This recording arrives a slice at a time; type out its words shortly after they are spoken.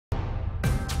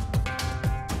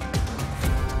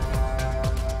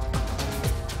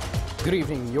Good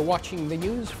evening. You're watching the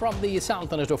news from the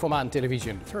Sultanate of Oman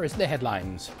television. First, the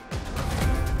headlines.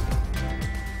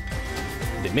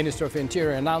 The Minister of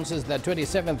Interior announces that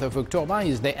 27th of October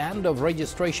is the end of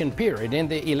registration period in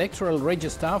the electoral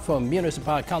register for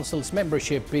municipal council's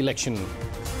membership election.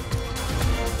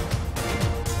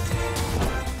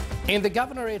 In the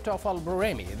governorate of Al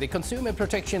Buremi, the Consumer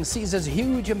Protection seizes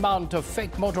huge amount of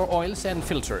fake motor oils and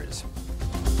filters.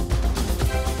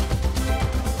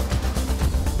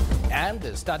 And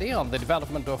a study on the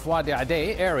development of Wadi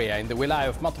Adey area in the Wilaya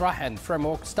of Matrah and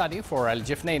framework study for Al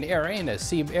Jifnain area in a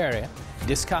Sib area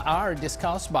are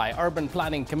discussed by Urban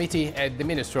Planning Committee at the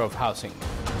Ministry of Housing.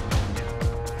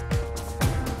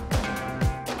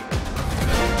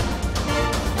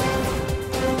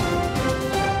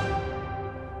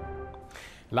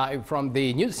 Live from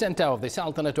the news center of the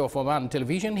Sultanate of Oman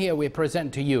television, here we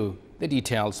present to you the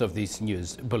details of this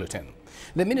news bulletin.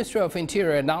 The Ministry of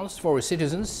Interior announced for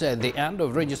citizens the end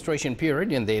of registration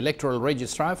period in the electoral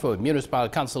registrar for municipal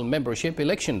council membership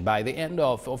election by the end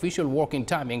of official working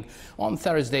timing on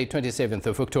Thursday, 27th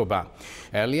of October.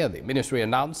 Earlier, the ministry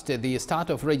announced the start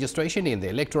of registration in the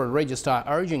electoral registrar,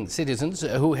 urging citizens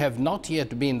who have not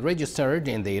yet been registered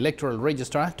in the electoral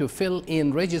registrar to fill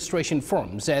in registration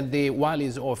forms at the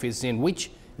Wali's office in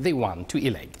which they want to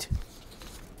elect.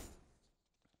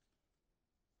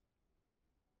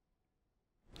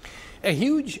 A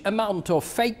huge amount of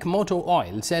fake motor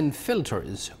oils and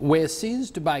filters were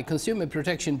seized by Consumer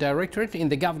Protection Directorate in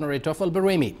the governorate of Al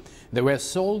Buremi. They were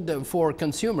sold for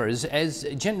consumers as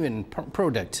genuine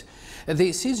products.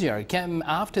 The seizure came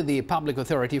after the Public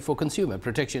Authority for Consumer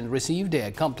Protection received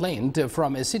a complaint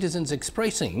from a citizen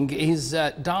expressing his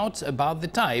doubts about the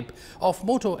type of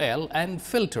motor oil and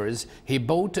filters he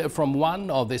bought from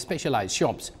one of the specialized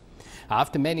shops.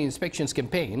 After many inspections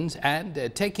campaigns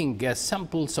and taking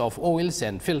samples of oils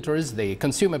and filters, the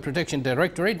Consumer Protection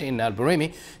Directorate in Al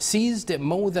Buremi seized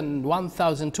more than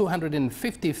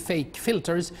 1,250 fake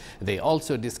filters. They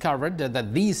also discovered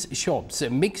that these shops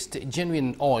mixed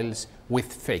genuine oils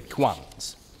with fake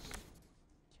ones.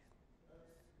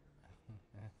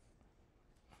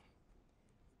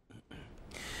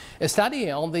 A study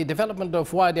on the development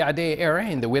of Wadi Adey area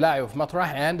in the Wilaya of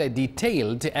Matrah and a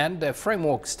detailed and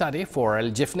framework study for Al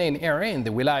Jifnain area in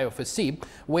the Wilaya of Sib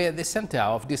were the center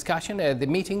of discussion at the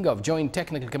meeting of Joint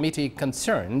Technical Committee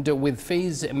concerned with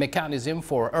phase mechanism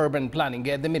for urban planning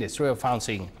at the Ministry of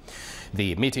Housing.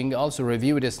 The meeting also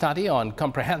reviewed a study on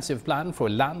comprehensive plan for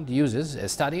land uses, a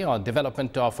study on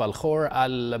development of Al-Khor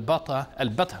Al-Bata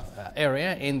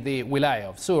area in the Wilaya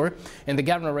of Sur, in the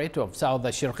governorate of South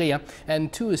Al-Shirqiya,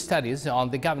 and two studies on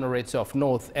the governorates of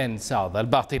North and South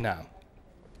Al-Batina.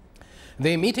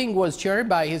 The meeting was chaired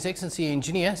by His Excellency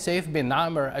Engineer Saif bin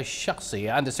Amr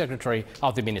Al-Shakhsi, Under Secretary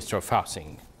of the Ministry of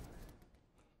Housing.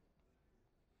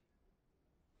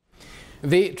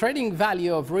 The trading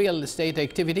value of real estate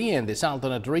activity in the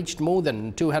Sultanate reached more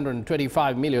than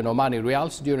 225 million Omani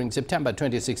Rials during September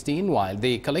 2016, while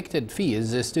the collected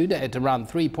fees stood at around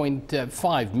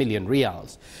 3.5 million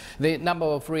Rials. The number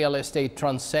of real estate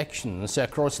transactions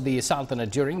across the Sultanate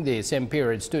during the same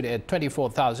period stood at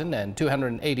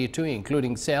 24,282,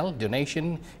 including sale,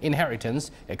 donation, inheritance,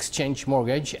 exchange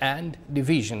mortgage and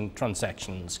division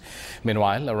transactions.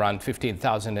 Meanwhile, around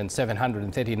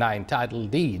 15,739 title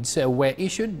deeds were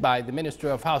issued by the Ministry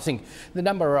of Housing. The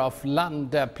number of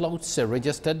land plots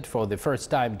registered for the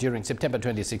first time during September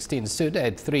 2016 stood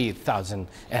at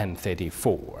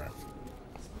 3,034.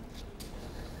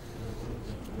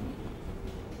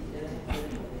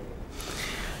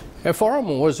 A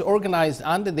forum was organized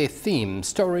under the theme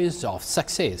Stories of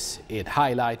Success. It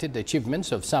highlighted the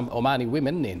achievements of some Omani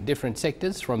women in different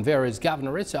sectors from various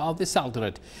governorates of the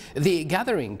Sultanate. The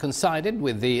gathering coincided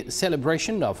with the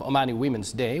celebration of Omani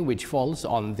Women's Day, which falls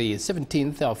on the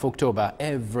 17th of October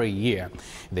every year.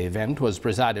 The event was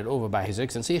presided over by His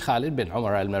Excellency Khalid bin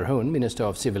Umar Al Marhoon, Minister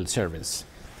of Civil Service.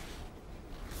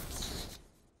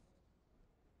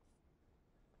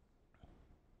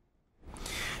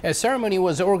 A ceremony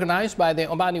was organized by the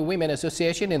Omani Women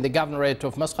Association in the Governorate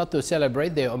of Muscat to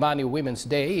celebrate the Omani Women's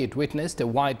Day. It witnessed a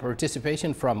wide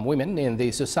participation from women in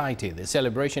the society. The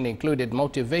celebration included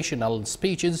motivational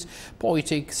speeches,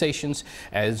 poetic sessions,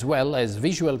 as well as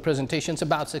visual presentations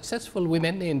about successful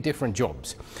women in different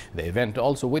jobs. The event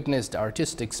also witnessed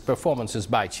artistic performances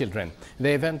by children.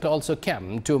 The event also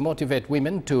came to motivate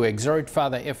women to exert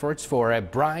further efforts for a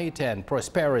bright and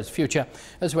prosperous future,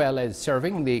 as well as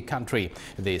serving the country.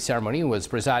 The ceremony was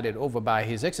presided over by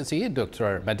His Excellency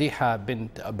Dr. Madiha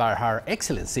bint Her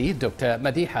Excellency Dr.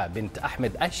 Madiha bint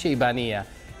Ahmed Al-Shaybaniya,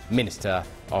 Minister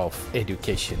of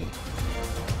Education.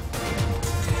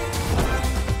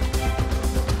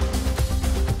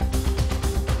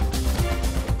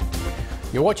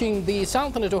 You're watching the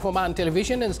Sultanate of Oman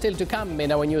television, and still to come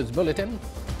in our news bulletin.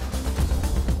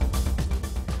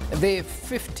 The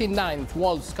 59th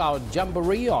World Scout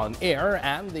Jamboree on air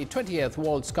and the 20th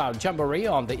World Scout Jamboree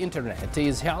on the internet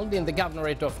is held in the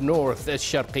Governorate of North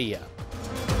Sharqiya.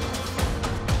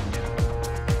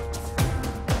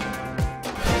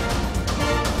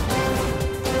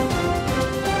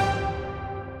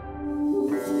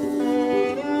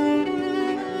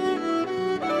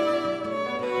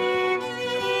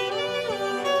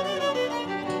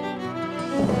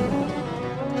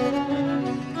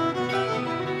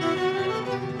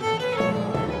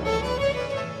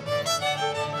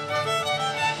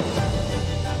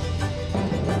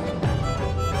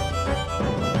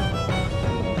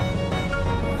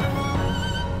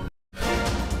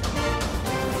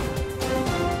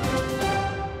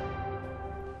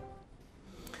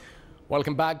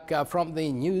 Welcome back from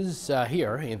the news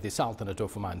here in the Sultanate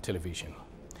of Oman television.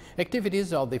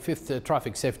 Activities of the 5th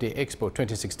Traffic Safety Expo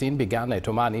 2016 began at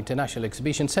Oman International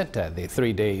Exhibition Center. The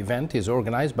three-day event is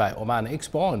organized by Oman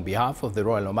Expo on behalf of the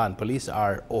Royal Oman Police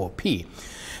ROP.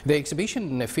 The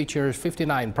exhibition features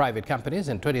 59 private companies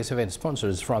and 27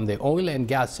 sponsors from the oil and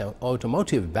gas,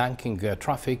 automotive, banking,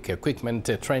 traffic, equipment,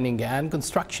 training and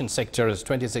construction sectors,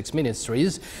 26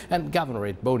 ministries and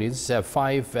governorate bodies,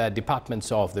 5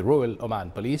 departments of the Royal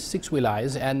Oman Police, 6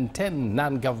 wilayas and 10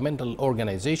 non-governmental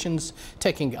organizations,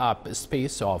 taking up a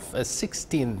space of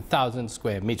 16,000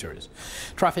 square meters.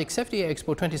 Traffic Safety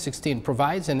Expo 2016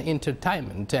 provides an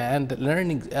entertainment and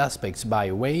learning aspects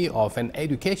by way of an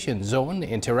education zone,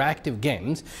 interactive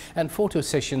games and photo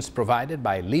sessions provided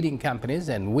by leading companies,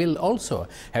 and will also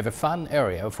have a fun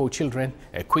area for children,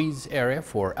 a quiz area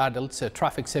for adults,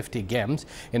 traffic safety games,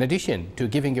 in addition to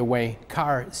giving away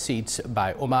car seats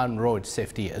by Oman Road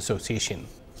Safety Association.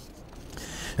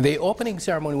 The opening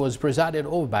ceremony was presided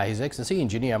over by His Excellency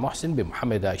Engineer Mohsen bin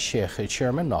Mohammed Al-Sheikh,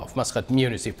 Chairman of Muscat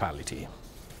Municipality.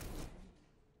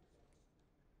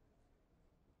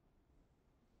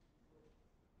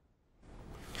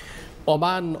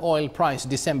 Oman oil price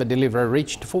December delivery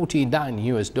reached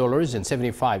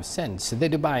 $49.75. The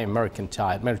Dubai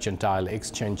Mercantile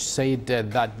Exchange said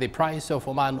that the price of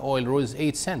Oman oil rose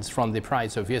 8 cents from the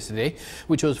price of yesterday,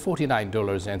 which was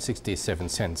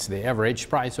 $49.67. The average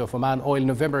price of Oman oil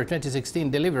November 2016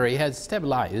 delivery has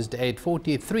stabilized at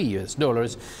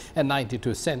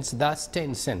 $43.92, thus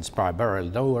 10 cents per barrel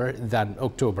lower than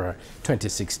October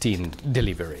 2016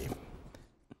 delivery.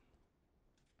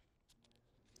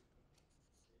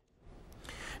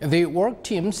 The work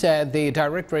teams, the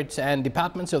directorates and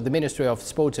departments of the Ministry of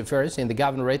Sports Affairs in the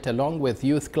Governorate, along with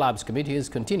youth clubs committees,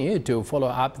 continue to follow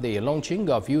up the launching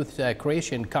of youth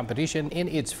creation competition in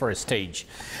its first stage.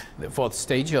 The fourth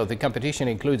stage of the competition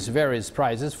includes various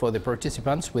prizes for the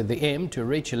participants, with the aim to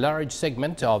reach a large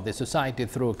segment of the society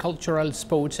through cultural,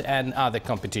 sports and other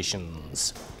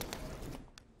competitions.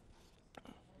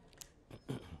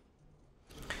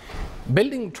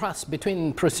 Building trust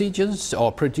between producers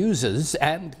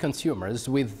and consumers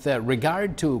with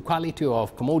regard to quality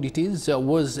of commodities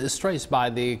was stressed by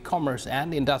the Commerce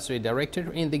and Industry Director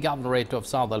in the Governorate of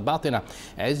South Al-Batina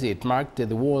as it marked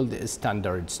the World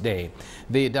Standards Day.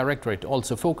 The Directorate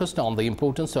also focused on the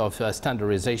importance of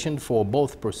standardization for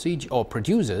both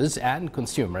producers and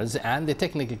consumers and the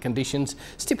technical conditions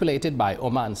stipulated by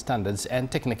Oman standards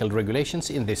and technical regulations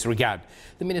in this regard.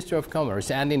 The Ministry of Commerce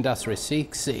and Industry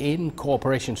seeks, in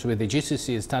cooperation with the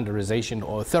GCC Standardization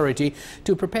Authority,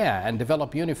 to prepare and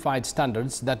develop unified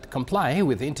standards that comply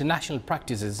with international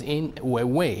practices in a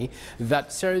way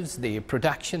that serves the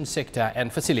production sector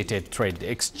and facilitate trade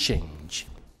exchange.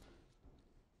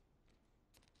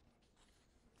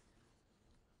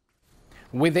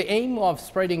 With the aim of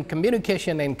spreading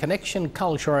communication and connection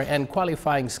culture and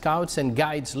qualifying scouts and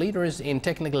guides leaders in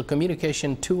technical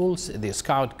communication tools, the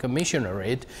Scout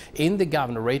Commissionerate in the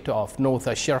Governorate of North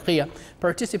Sharqiya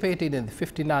participated in the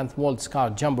 59th World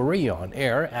Scout Jamboree on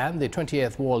air and the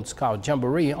 20th World Scout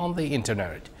Jamboree on the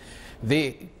internet.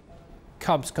 The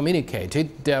Cubs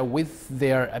communicated with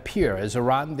their peers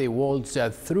around the world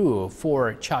through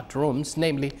 4 chat rooms,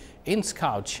 namely in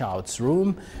Scout Shouts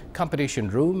Room, Competition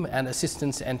Room and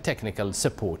Assistance and Technical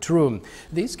Support Room.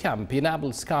 This camp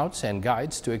enables Scouts and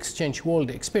Guides to exchange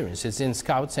world experiences in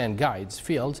Scouts and Guides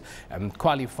fields and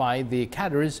qualify the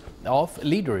cadres of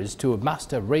leaders to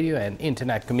master radio and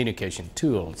internet communication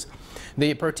tools.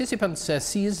 The participants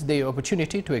seize the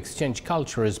opportunity to exchange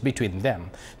cultures between them.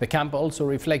 The camp also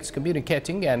reflects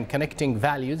communicating and connecting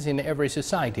values in every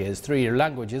society, as 3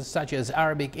 languages such as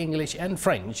Arabic, English and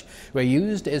French were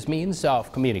used as means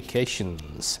of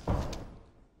communications.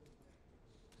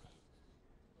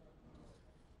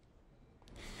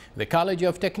 The College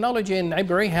of Technology in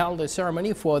Ivory held a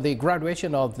ceremony for the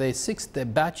graduation of the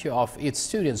 6th batch of its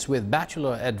students with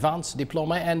Bachelor, Advanced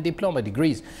Diploma and Diploma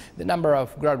degrees. The number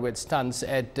of graduates stands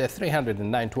at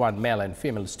 391 male and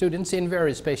female students in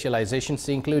various specializations,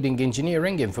 including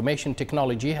engineering, information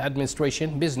technology,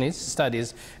 administration, business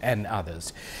studies, and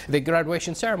others. The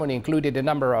graduation ceremony included a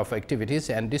number of activities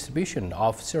and distribution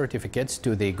of certificates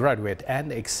to the graduate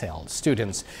and Excel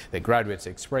students. The graduates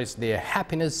expressed their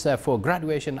happiness for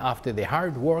graduation after the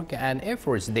hard work and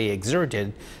efforts they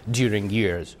exerted during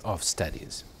years of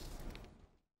studies.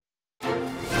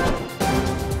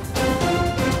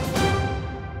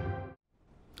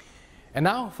 And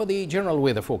now for the general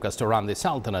weather forecast around the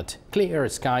Sultanate. Clear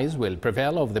skies will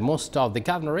prevail over the most of the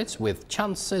governorates, with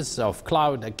chances of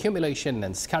cloud accumulation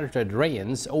and scattered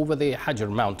rains over the Hajar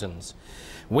Mountains.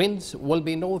 Winds will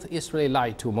be northeasterly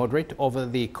light to moderate over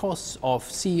the coasts of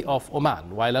Sea of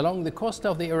Oman, while along the coast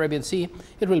of the Arabian Sea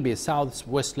it will be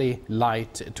southwesterly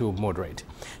light to moderate.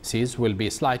 Seas will be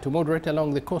slight to moderate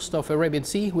along the coast of Arabian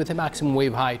Sea with a maximum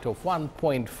wave height of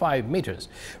 1.5 meters.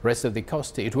 Rest of the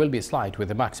coast it will be slight with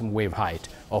a maximum wave height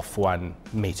of 1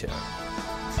 meter.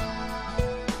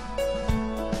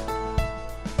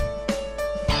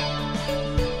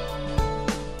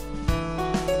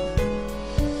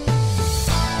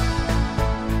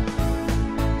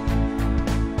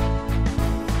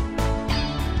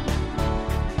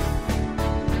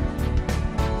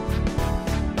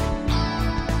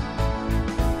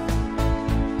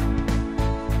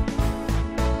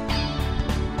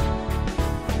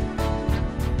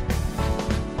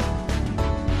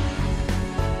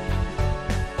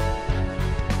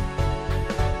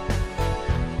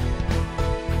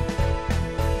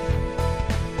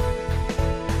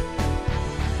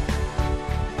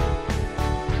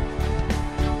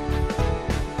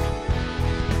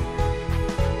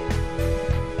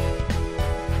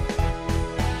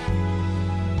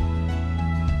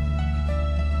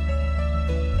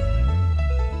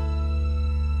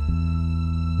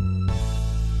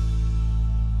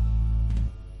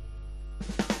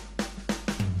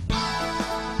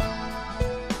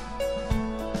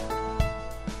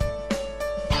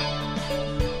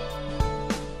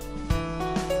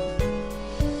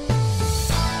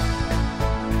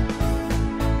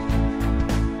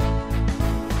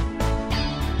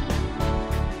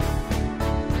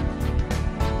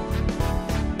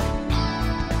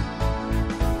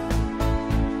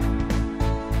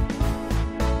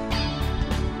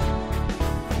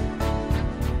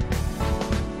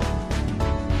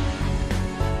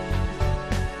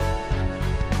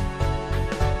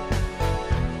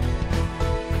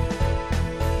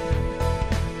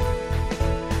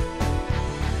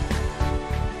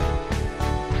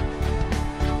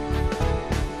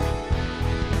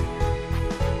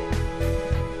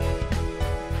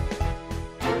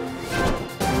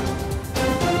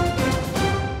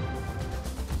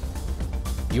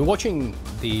 You're watching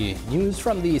the news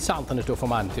from the Sultanate of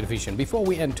Oman television. Before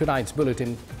we end tonight's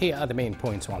bulletin, here are the main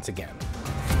points once again.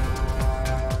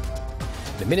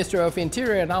 The Minister of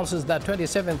Interior announces that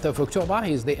 27th of October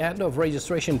is the end of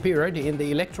registration period in the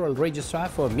Electoral Register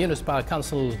for Municipal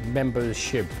Council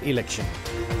membership election.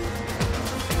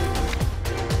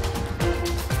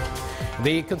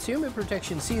 The Consumer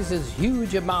Protection seizes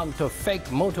huge amount of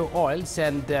fake motor oils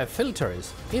and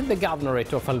filters in the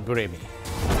governorate of Al-Buremi.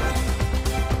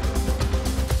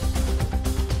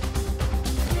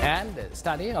 And a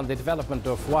study on the development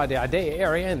of Wadi Adey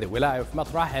area in the Wilayah of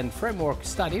Matrah and framework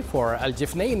study for Al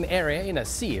Jifnain area in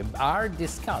Asib are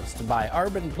discussed by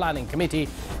Urban Planning Committee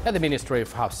at the Ministry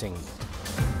of Housing.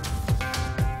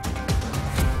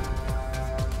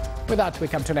 With that, we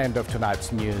come to an end of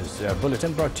tonight's news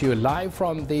bulletin, brought to you live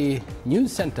from the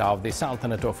news center of the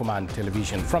Sultanate of Oman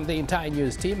television. From the entire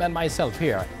news team and myself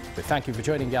here, we thank you for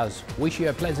joining us, wish you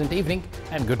a pleasant evening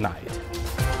and good night.